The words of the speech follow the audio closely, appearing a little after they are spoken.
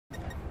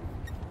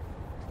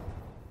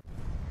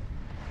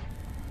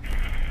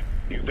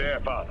You there,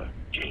 Father?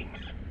 James,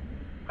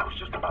 I was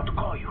just about to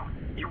call you.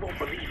 You won't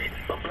believe it,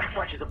 but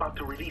Blackwatch is about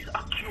to release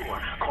a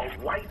cure called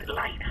White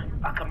Light.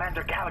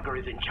 Commander Gallagher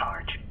is in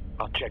charge.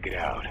 I'll check it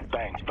out.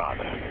 Thanks,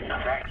 Father.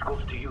 The thanks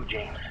goes to you,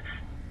 James.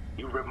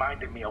 You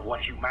reminded me of what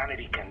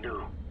humanity can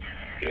do.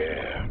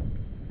 Yeah,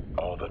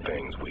 all the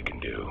things we can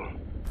do.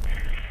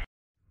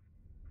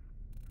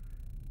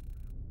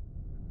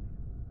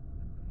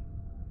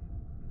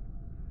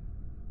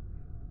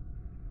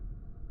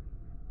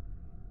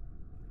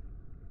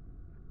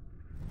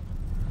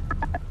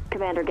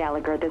 Commander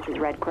Gallagher, this is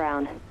Red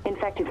Crown.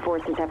 Infected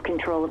forces have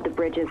control of the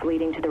bridges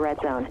leading to the red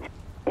zone.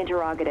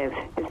 Interrogative.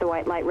 Is the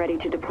white light ready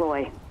to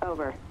deploy?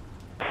 Over.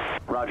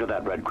 Roger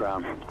that, Red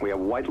Crown. We have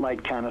white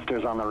light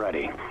canisters on the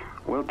ready.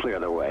 We'll clear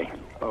the way.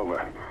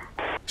 Over.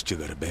 Still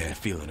got a bad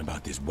feeling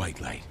about this white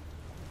light.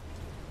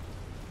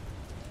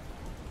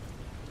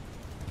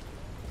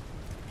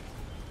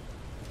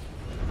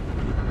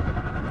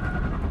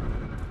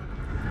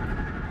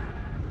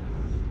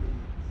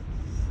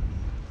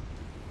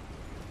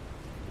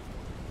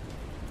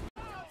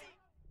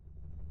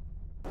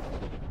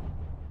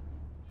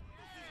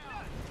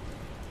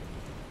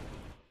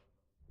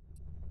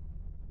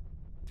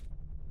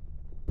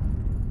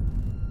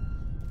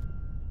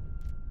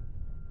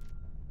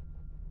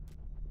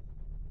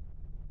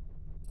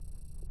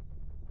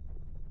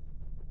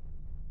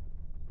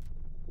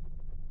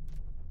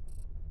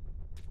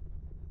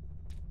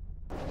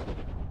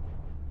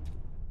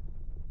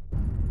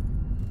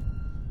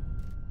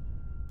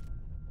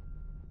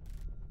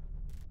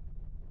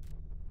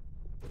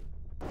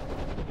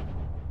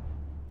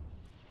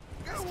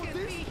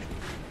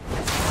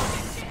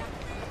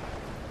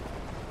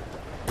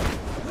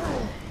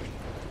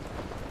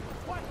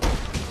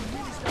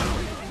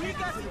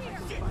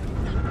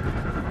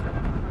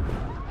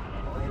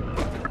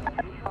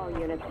 All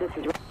units, this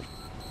is...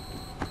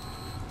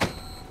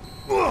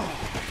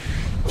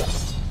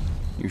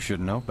 You should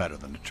know better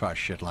than to try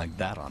shit like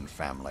that on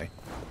family.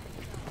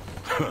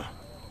 Huh.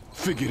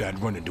 Figured I'd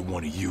run into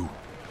one of you.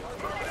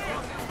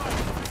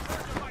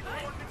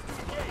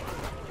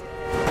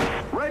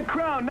 Red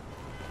Crown!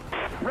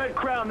 Red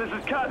Crown, this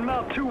is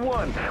Cottonmouth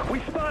 2-1. We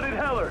spotted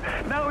Heller.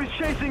 Now he's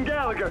chasing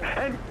Gallagher,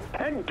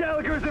 and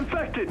Gallagher's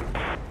infected.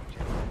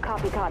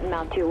 Copy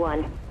Cottonmouth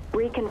 2-1.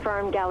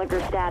 Reconfirm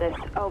Gallagher's status.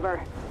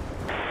 Over.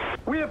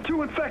 We have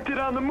 2 infected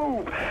on the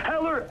move.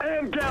 Heller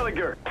and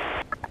Gallagher.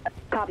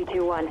 Copy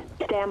 2-1.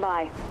 Stand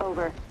by.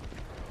 Over.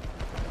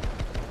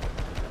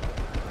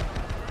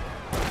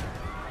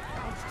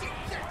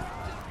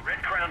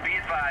 Red Crown, be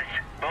advised.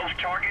 Both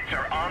targets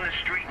are on the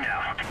street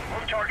now.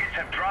 Both targets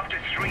have dropped to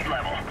street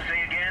level.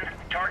 Say again,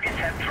 targets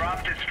have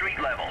dropped to street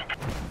level.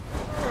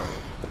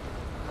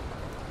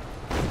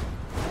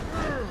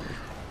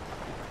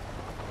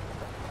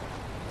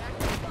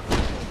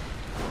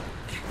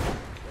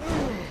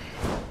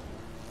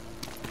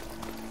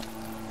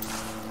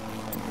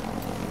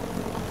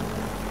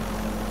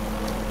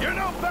 You're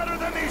no better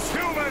than these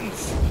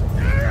humans!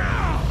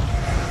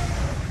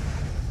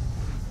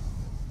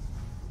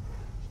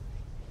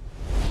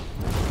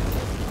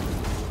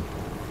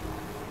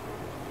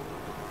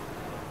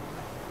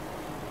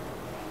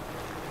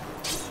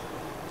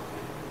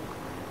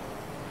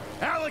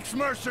 Alex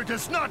Mercer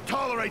does not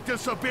tolerate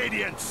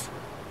disobedience,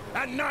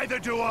 and neither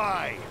do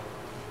I.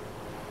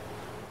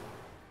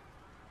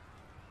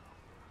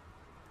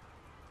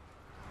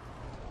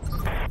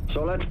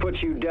 So let's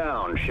put you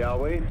down, shall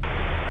we?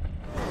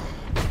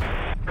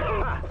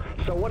 Ha!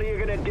 So what are you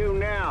gonna do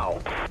now?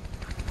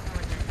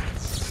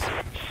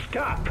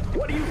 Stop!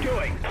 What are you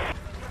doing?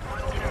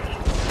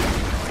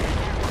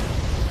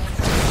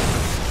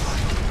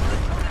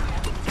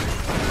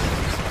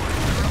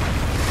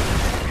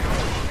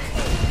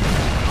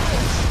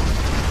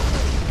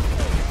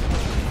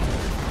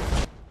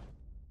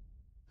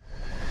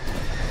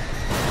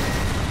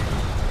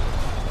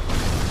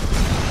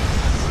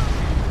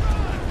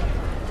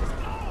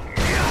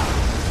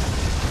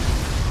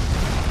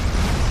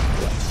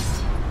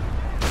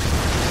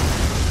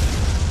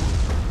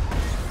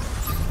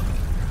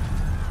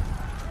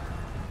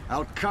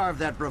 I'll carve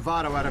that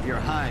bravado out of your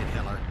hide,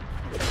 Heller.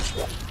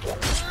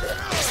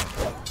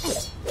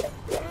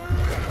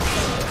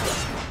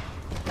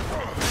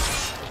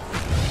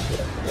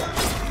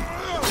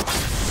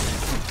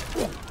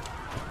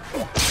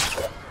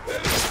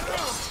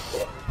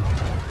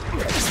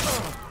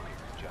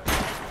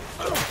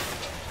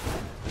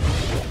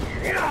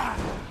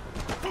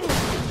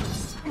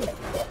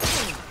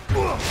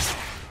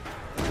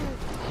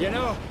 You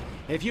know,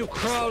 if you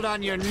crawled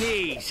on your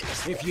knees,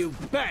 if you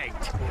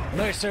begged,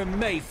 Mercer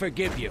may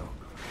forgive you.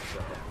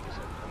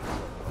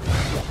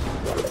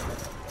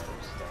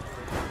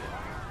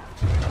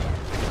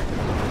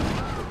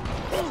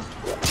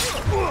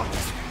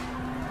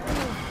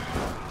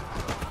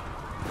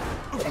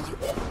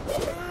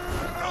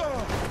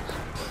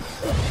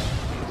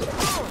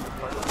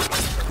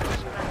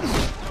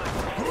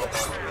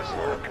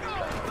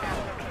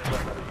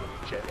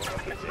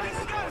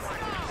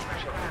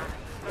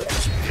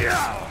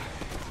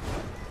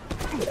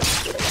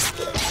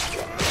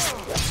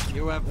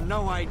 You have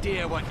no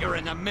idea what you're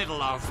in the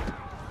middle of.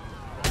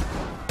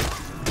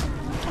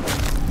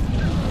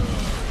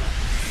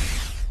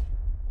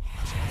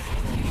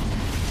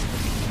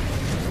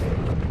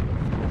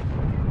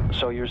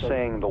 So you're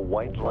saying the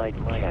white light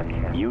can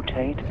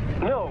mutate?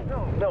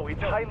 No,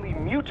 it's highly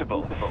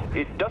mutable.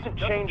 It doesn't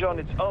change on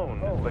its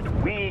own, but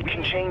we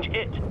can change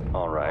it.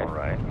 All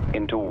right.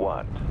 Into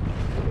what?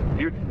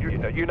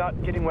 You're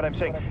not getting what I'm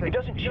saying. It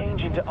doesn't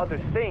change into other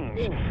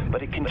things,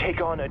 but it can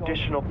take on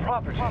additional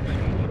properties.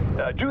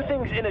 Do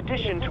things in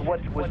addition to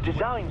what it was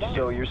designed to.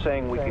 So you're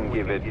saying we can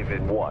give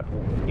it what?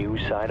 New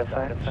side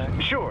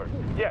effects? Sure,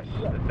 yes.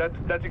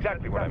 That's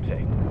exactly what I'm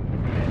saying.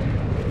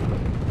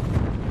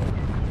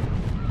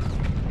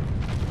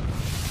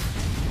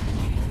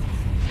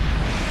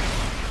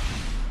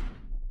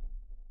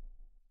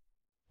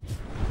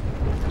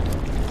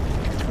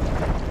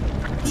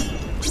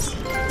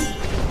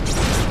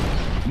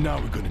 Now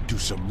we're gonna do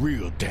some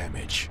real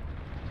damage.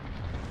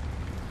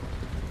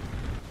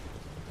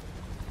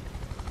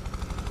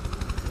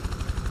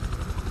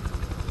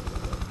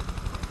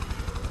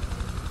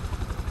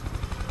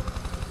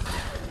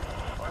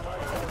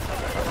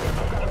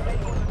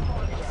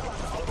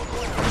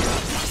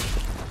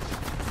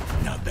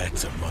 Now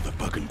that's a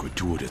motherfucking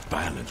gratuitous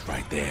violence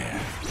right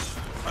there.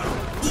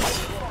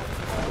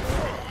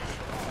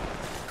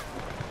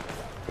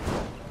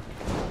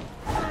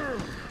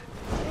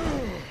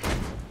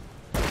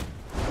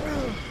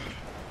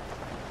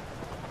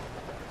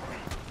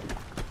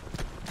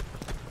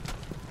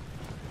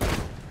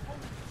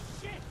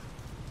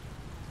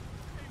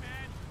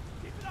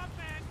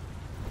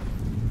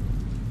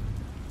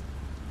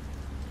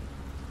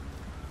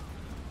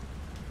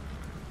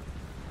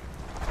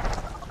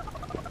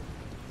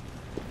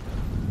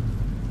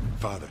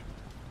 Father,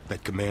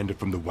 that commander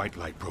from the White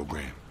Light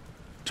program.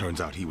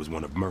 Turns out he was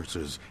one of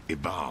Mercer's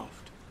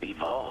Evolved.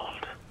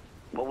 Evolved?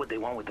 What would they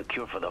want with the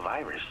cure for the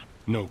virus?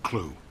 No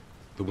clue.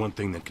 The one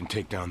thing that can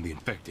take down the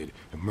infected,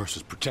 and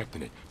Mercer's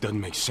protecting it,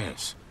 doesn't make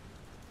sense.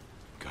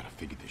 Gotta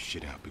figure this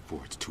shit out before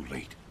it's too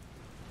late.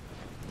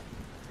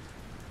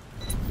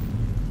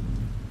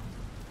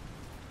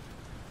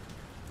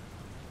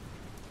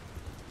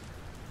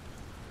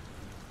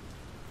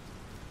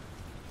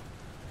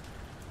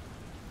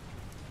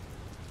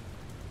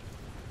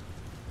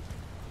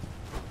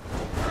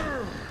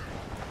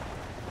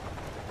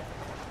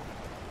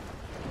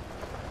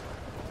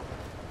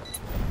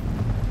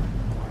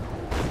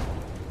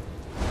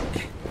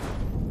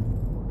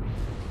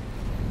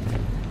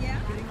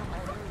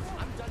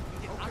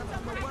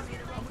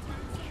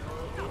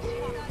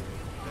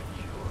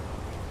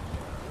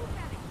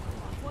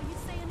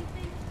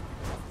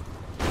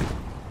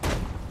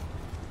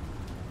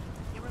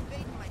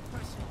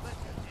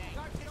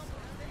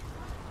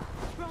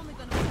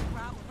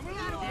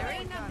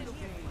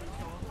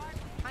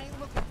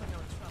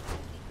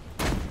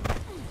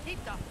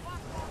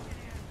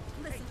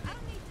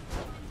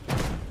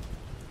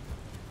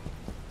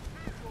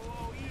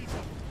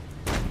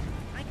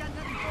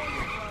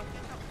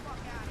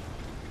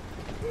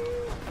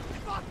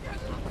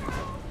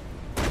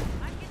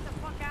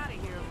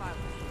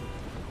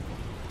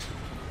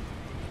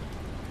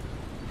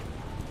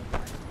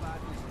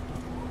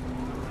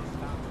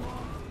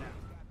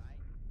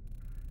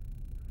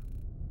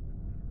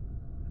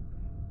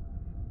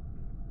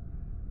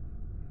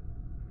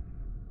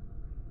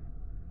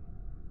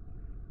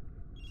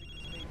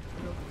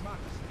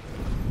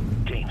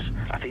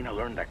 Athena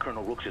learned that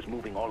Colonel Rooks is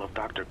moving all of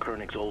Dr.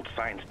 Koenig's old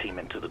science team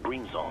into the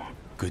green zone.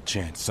 Good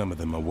chance some of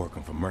them are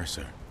working for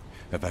Mercer.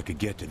 If I could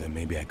get to them,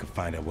 maybe I could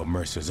find out what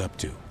Mercer's up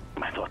to.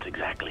 My thoughts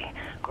exactly.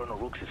 Colonel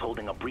Rooks is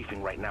holding a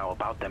briefing right now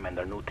about them and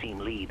their new team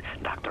lead,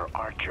 Dr.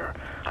 Archer.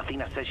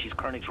 Athena says she's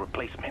Koenig's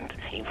replacement.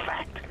 In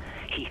fact,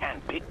 he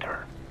handpicked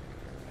her.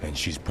 And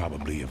she's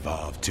probably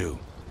evolved too.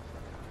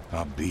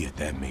 I'll be at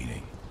that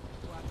meeting.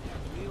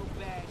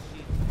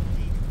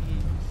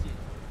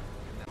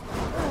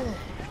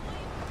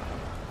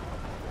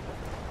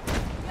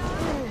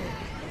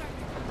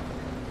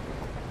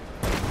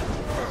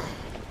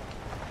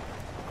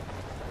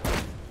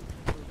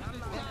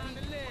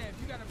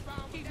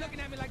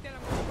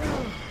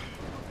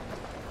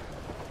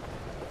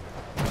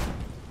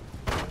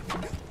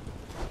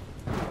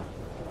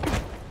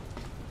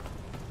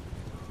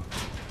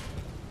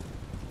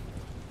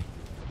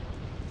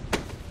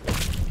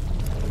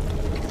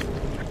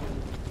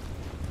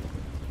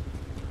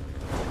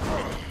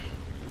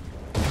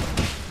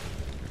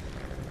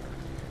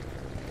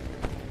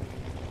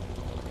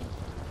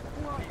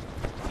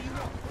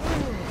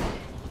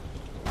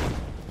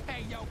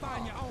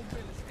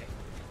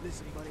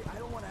 Listen, buddy, I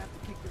don't want to have to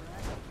kick your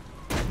ass.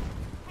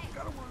 I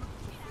gotta run.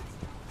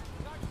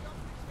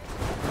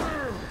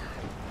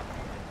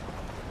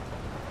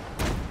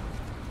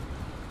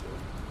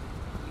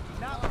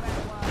 Not that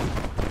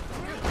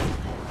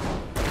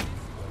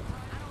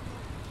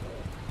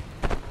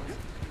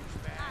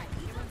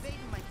you're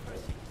invading my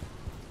person.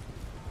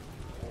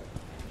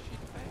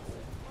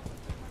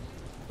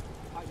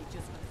 Are you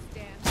just gonna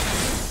stand?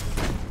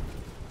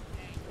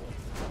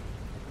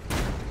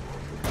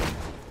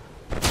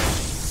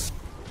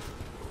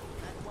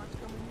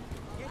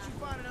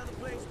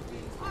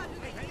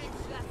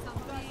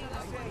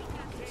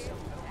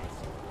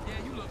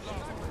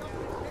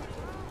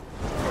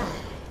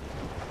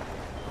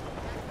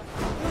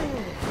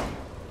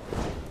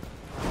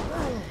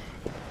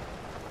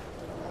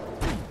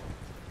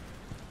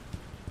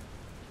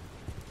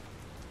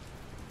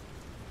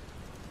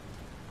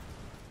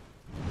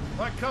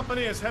 My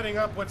company is heading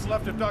up what's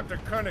left of Dr.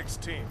 Koenig's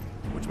team,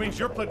 which means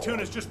your platoon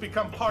has just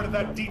become part of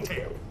that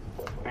detail.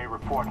 They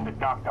report to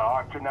Dr.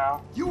 Archer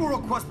now? You will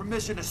request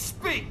permission to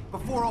speak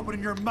before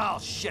opening your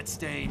mouth, shit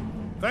stain.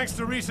 Thanks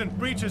to recent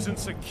breaches in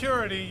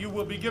security, you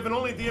will be given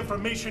only the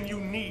information you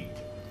need.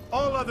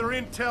 All other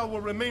intel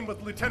will remain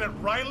with Lieutenant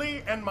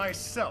Riley and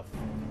myself.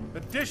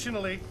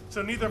 Additionally,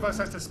 so neither of us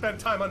has to spend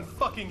time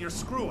unfucking your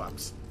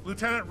screw-ups,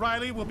 Lieutenant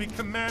Riley will be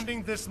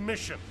commanding this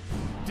mission.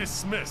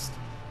 Dismissed.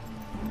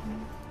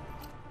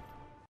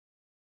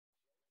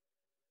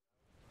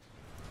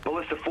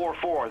 Ballista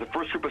 4-4, the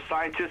first group of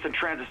scientists in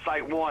transit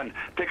Site 1.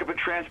 Pick up and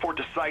transport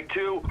to Site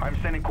 2. I'm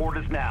sending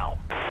coordinates now.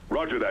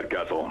 Roger that,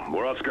 Castle.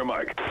 We're Oscar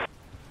Mike.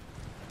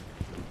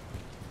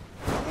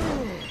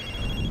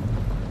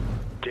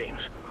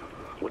 James,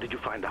 what did you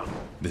find out?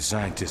 The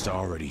scientists are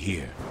already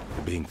here.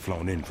 They're being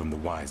flown in from the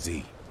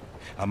YZ.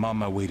 I'm on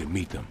my way to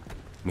meet them.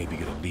 Maybe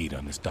get a lead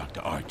on this Dr.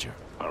 Archer.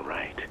 All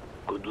right.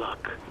 Good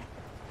luck.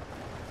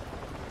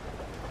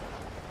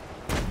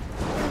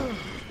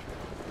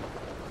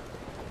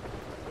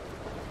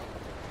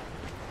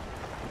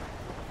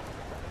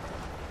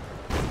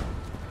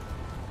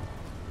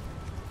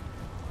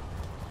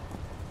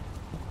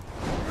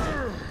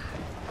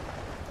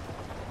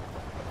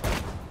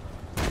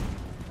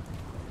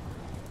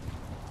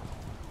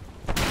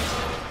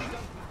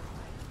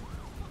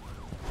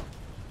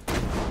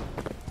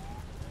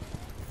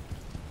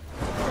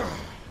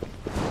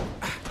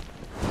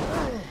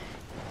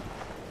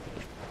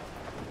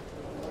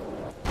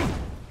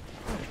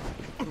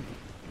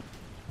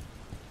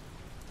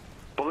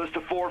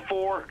 Ballista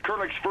 4-4,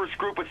 Koenig's first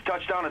group has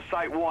touched down at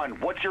Site 1.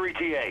 What's your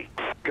ETA?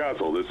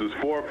 Castle, this is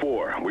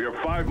 4-4. We are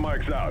 5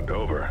 mics out.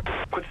 Over.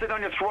 Quit sitting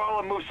on your throttle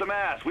and move some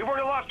ass. We've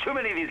already lost too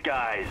many of these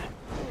guys.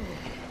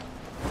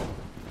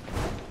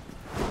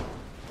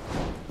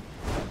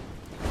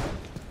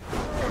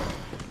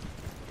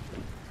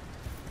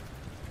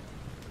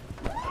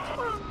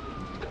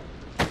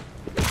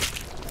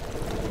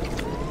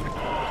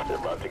 They're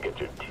about to get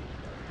your teeth.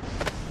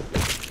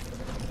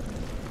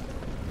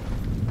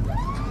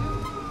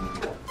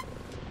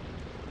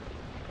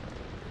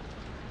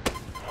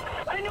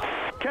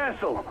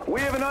 Castle,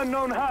 we have an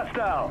unknown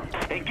hostile.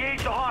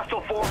 Engage the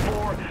hostile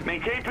 4-4,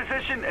 maintain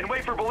position, and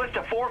wait for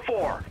Ballista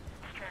 4-4.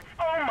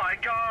 Oh my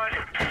God!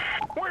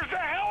 Where's the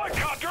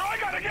helicopter? I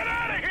gotta get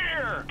out of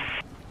here!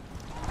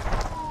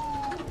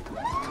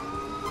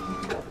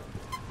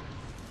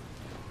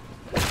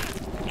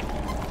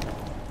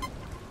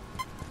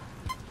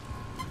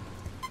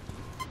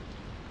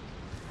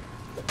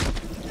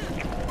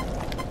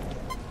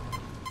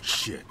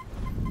 Shit.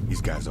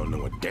 These guys don't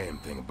know a damn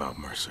thing about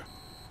Mercer.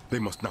 They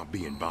must not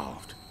be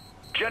involved.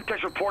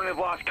 Gentech's reporting they've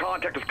lost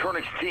contact with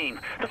Koenig's team.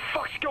 The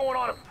fuck's going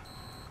on?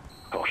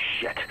 Oh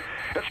shit.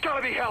 It's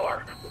gotta be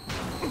Heller.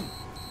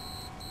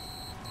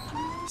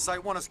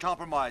 Site 1 is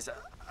compromised.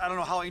 I don't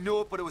know how he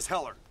knew it, but it was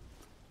Heller.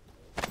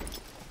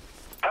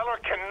 Heller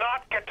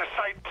cannot get to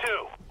Site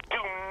 2. Do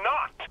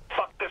not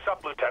fuck this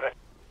up, Lieutenant.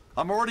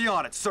 I'm already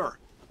on it, sir.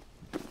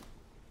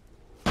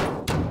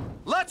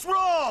 Let's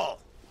roll!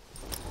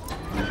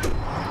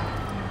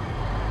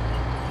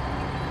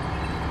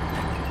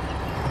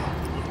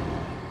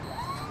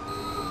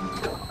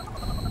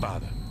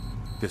 Father,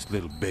 this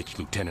little bitch,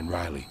 Lieutenant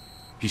Riley,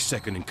 he's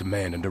second in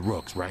command under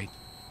Rooks, right?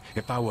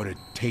 If I were to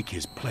take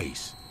his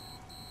place,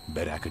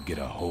 bet I could get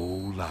a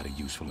whole lot of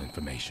useful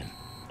information.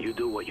 You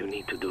do what you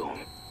need to do.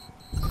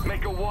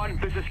 Maker 1,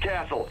 this is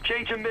Castle.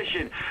 Change of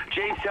mission.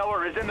 James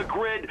Heller is in the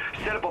grid.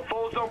 Set up a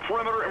full zone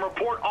perimeter and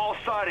report all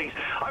sightings.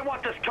 I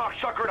want this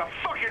cocksucker in a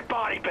fucking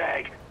body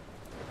bag.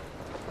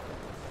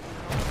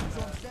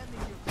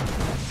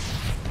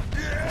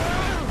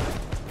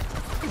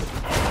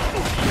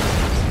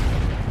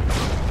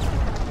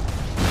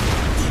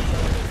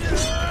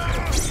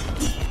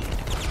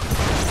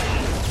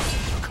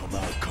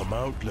 Come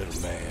out,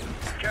 little man.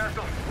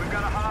 Castle, we've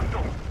got a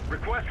hostile.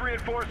 Request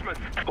reinforcements.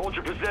 Hold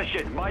your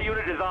position. My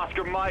unit is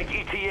Oscar Mike,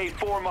 ETA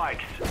 4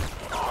 mics.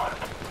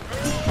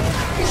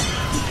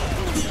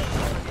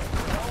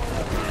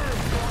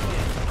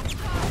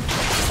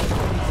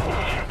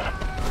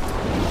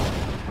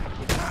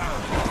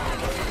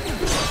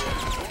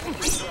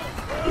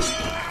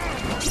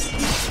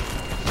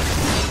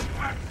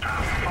 What the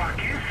fuck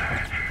is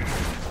that?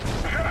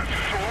 Is that a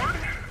sword?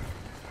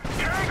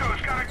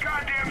 Tango's got a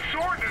goddamn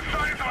sword the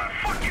size of a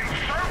fucking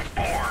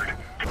surfboard!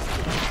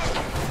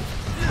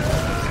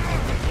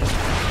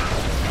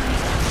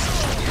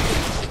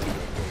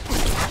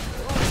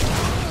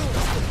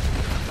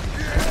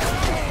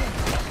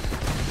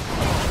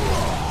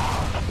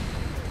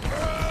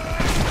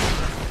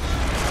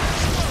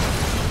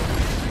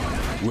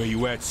 Where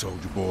you at,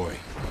 soldier boy?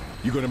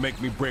 You gonna make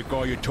me break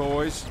all your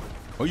toys?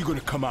 Or you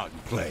gonna come out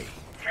and play?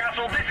 Castle,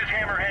 Castle, this is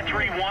Hammerhead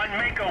 3-1.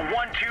 Mako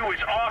 1-2 is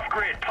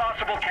off-grid.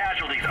 Possible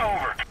casualties,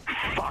 over.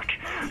 Fuck.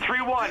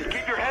 3-1,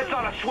 keep your heads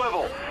on a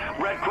swivel.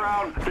 Red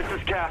Crown, this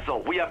is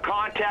Castle. We have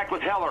contact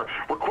with Heller,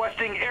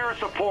 requesting air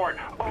support,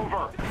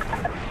 over.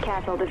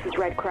 Castle, this is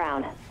Red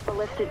Crown.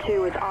 Ballista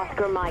 2 is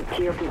Oscar Mike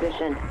to your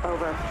position,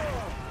 over.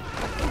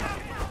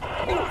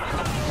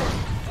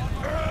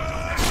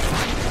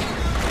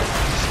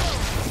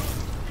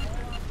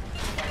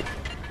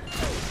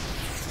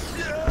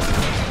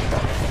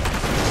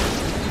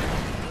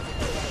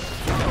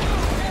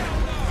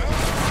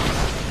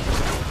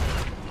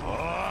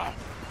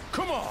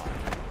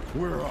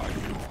 Where are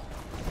you?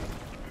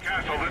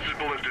 Castle, this is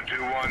Ballista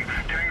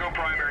 2-1. Tango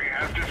Primary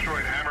has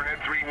destroyed Hammerhead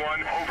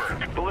 3-1,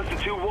 over. Ballista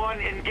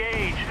 2-1,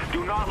 engage.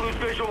 Do not lose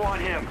visual on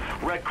him.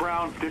 Red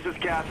Crown, this is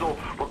Castle.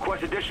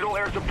 Request additional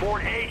air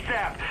support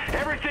ASAP.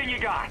 Everything you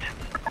got.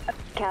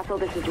 Castle,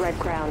 this is Red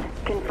Crown.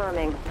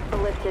 Confirming.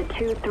 Ballista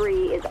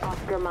 2-3 is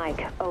Oscar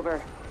Mike,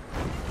 over.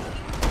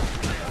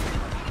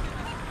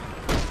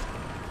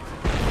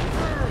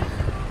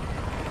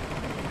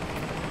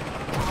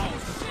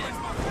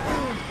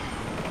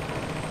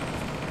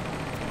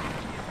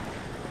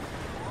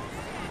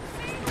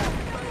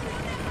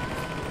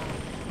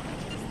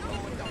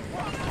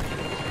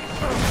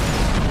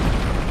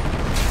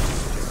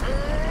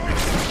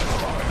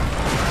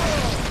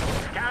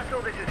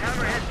 This is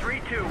Hammerhead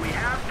 3-2. We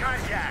have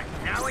contact.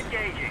 Now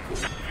engaging.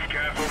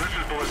 Castle, this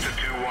is Ballista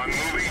 2-1.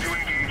 Moving to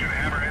engage at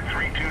Hammerhead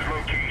 3-2's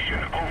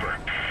location. Over.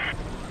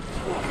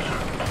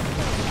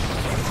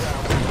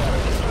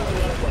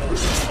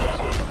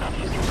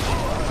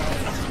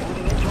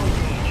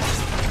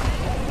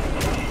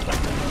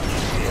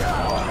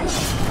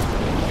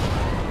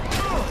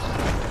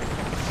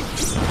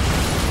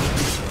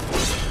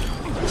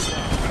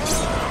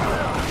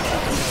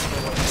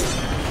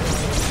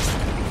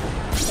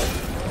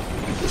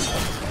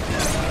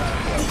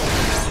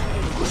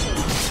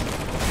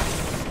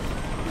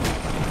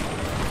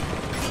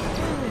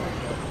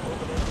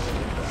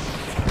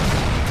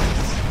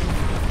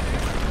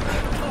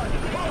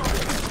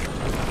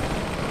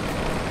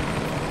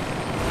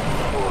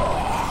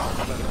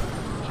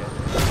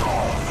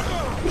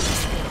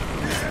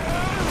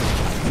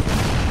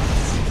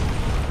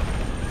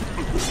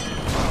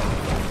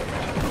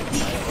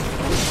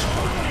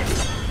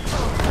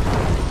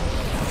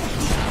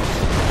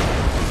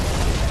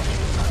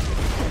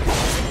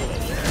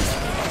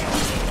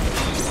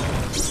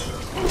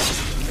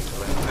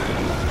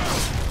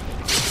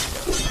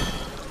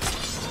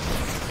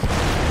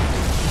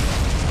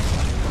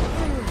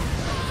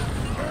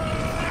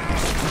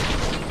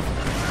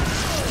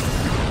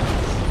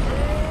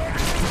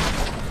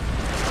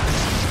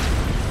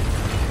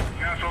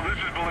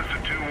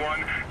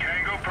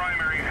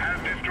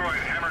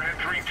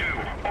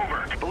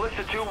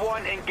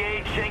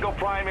 Engage Tango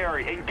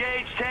Primary.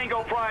 Engage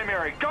Tango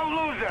Primary. Go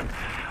lose him!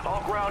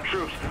 All ground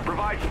troops,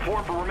 provide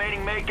support for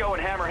remaining Mako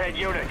and Hammerhead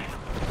units.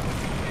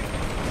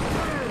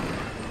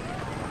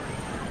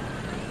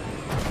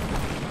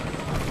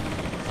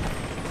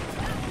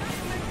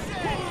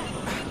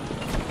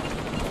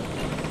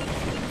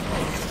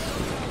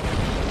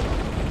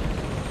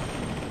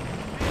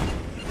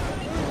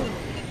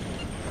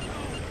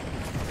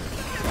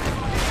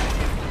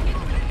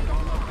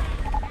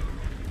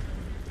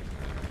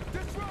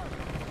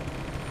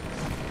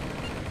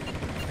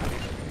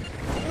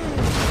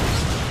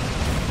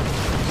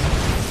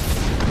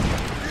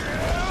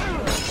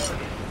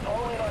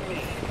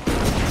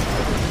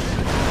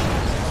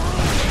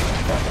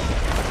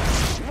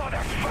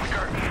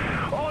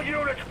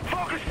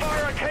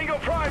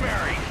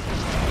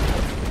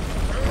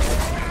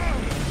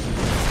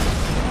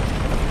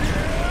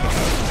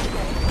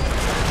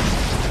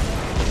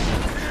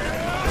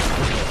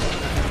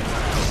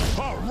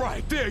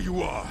 There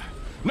you are.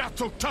 Not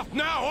so tough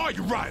now, are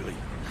you, Riley?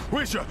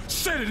 Where's your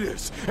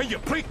sedatives and your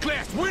plate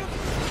glass window?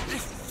 You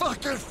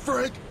fucking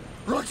freak!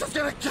 Rooks is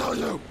gonna kill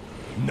you!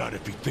 Not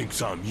if he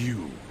thinks I'm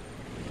you.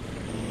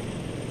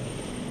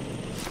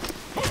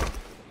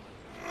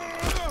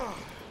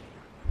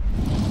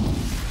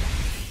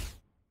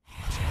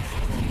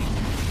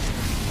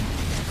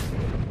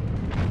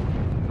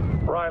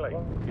 Riley,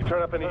 you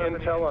turn up any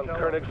intel on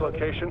Koenig's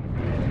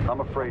location?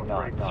 I'm afraid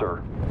not,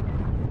 sir.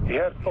 He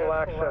had full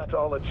access to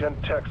all the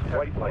Gentek's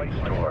white light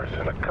stores,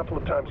 and a couple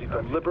of times he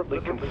deliberately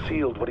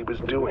concealed what he was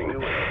doing.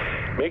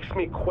 Makes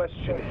me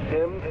question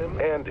him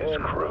and his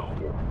crew.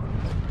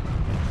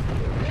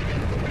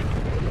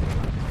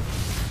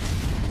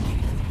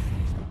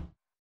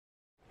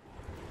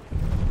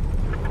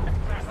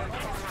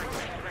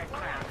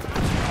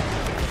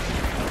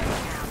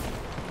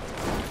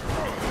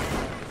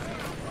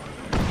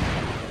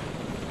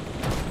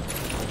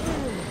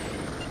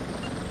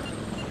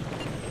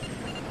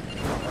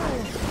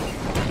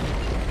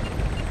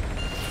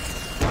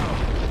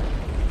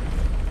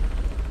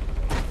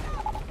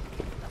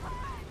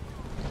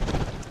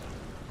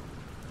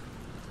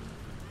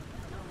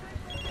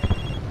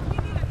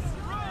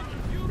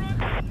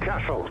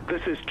 Castle,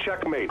 this is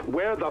Checkmate.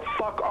 Where the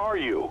fuck are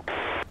you?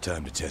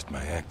 Time to test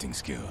my acting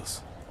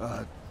skills.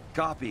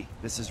 Copy.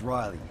 This is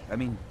Riley. I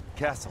mean,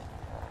 Castle.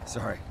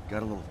 Sorry,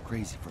 got a little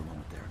crazy for a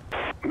moment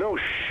there. No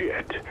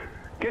shit.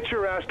 Get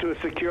your ass to a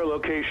secure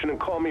location and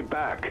call me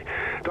back.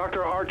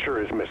 Dr.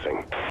 Archer is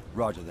missing.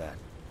 Roger that.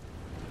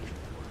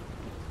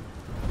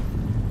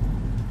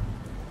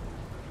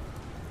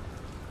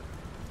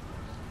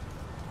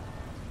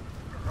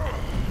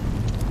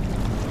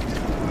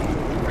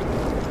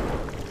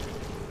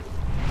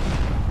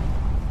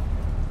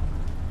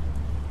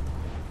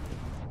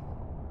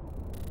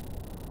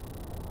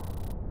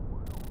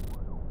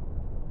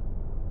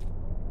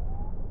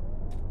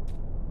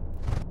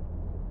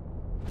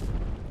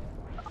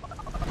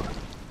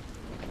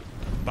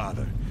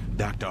 Father,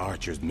 Dr.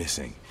 Archer's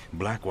missing.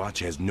 Blackwatch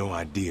has no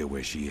idea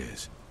where she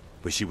is.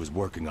 But she was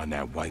working on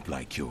that white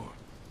light cure.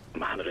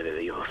 Madre de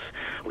Dios.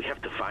 We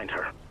have to find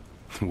her.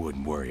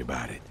 Wouldn't worry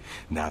about it.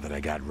 Now that I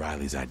got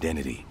Riley's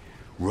identity,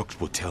 Rooks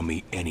will tell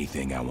me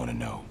anything I want to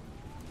know.